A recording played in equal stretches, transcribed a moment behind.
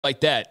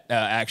like that,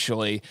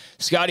 actually.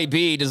 Scotty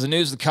B, does the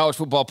news of the college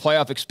football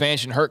playoff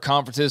expansion hurt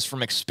conferences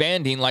from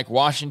expanding like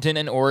Washington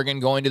and Oregon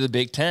going to the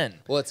Big Ten?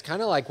 Well, it's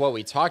kind of like what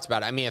we talked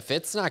about. I mean, if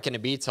it's not going to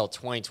be till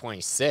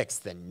 2026,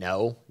 then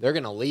no, they're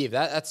going to leave.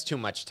 That's too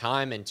much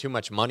time and too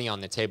much money on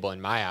the table in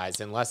my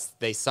eyes, unless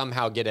they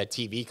somehow get a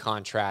TV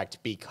contract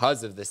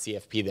because of the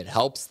CFP that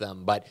helps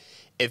them. But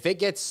if it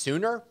gets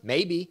sooner,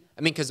 maybe.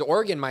 I mean, because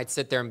Oregon might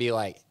sit there and be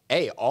like,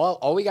 hey,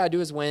 all we got to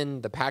do is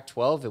win the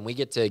Pac-12 and we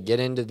get to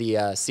get into the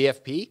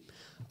CFP.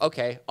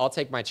 Okay, I'll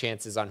take my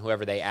chances on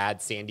whoever they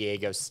add, San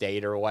Diego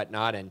State or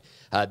whatnot. And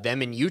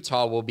them and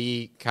Utah will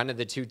be kind of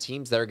the two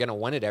teams that are going to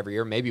win it every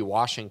year. Maybe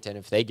Washington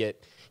if they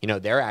get,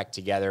 their act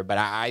together. But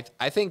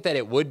I think that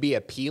it would be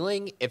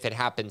appealing if it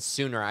happens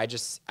sooner. I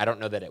don't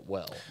know that it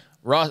will.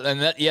 Ross,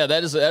 and that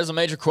is a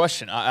major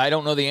question. I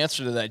don't know the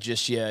answer to that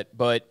just yet.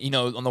 But,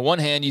 on the one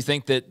hand, you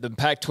think that the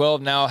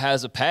Pac-12 now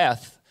has a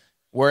path,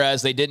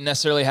 whereas they didn't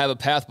necessarily have a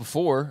path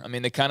before. I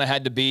mean, they kind of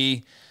had to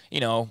be,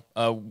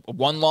 a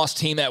one-loss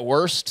team at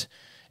worst,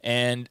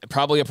 and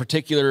probably a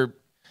particular,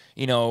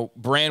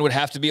 brand would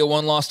have to be a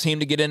one-loss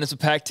team to get in as a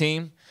Pac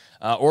team,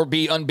 or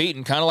be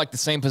unbeaten, kind of like the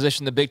same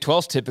position the Big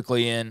 12's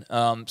typically in.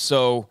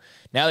 So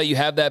now that you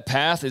have that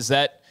path, is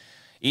that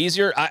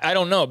easier? I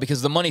don't know,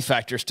 because the money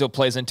factor still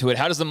plays into it.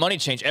 How does the money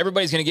change?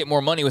 Everybody's going to get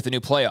more money with the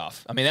new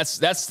playoff. I mean,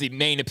 that's the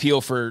main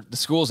appeal for the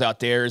schools out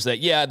there, is that,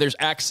 yeah, there's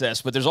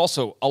access, but there's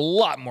also a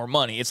lot more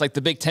money. It's like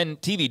the Big Ten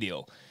TV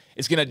deal.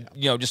 It's going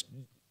to, just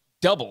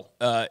double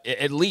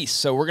at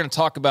least. So we're going to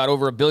talk about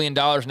over $1 billion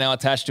now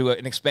attached to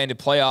an expanded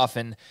playoff.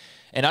 And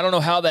I don't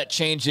know how that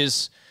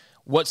changes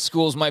what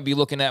schools might be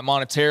looking at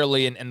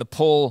monetarily and the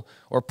pull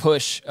or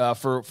push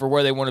for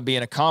where they want to be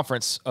in a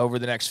conference over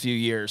the next few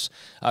years.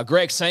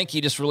 Greg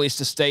Sankey just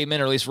released a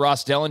statement, or at least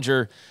Ross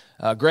Dellinger.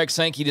 Greg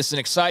Sankey, this is an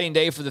exciting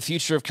day for the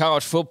future of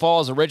college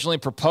football. As originally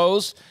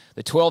proposed,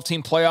 the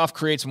 12-team playoff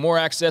creates more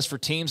access for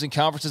teams and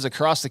conferences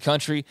across the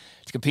country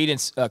to compete in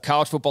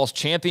college football's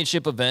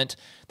championship event.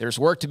 There's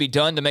work to be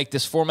done to make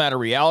this format a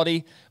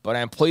reality, but I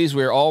am pleased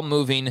we are all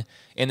moving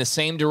in the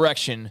same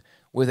direction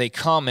with a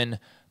common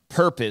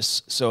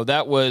purpose. So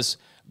that was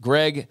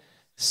Greg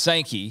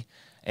Sankey.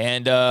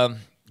 And,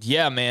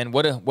 yeah, man,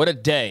 what a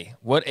day.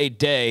 What a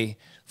day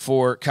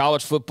for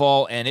college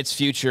football and its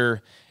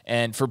future.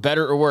 And for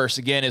better or worse,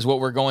 again, is what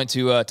we're going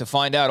to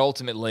find out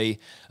ultimately.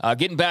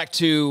 Getting back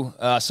to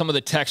some of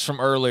the texts from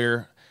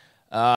earlier,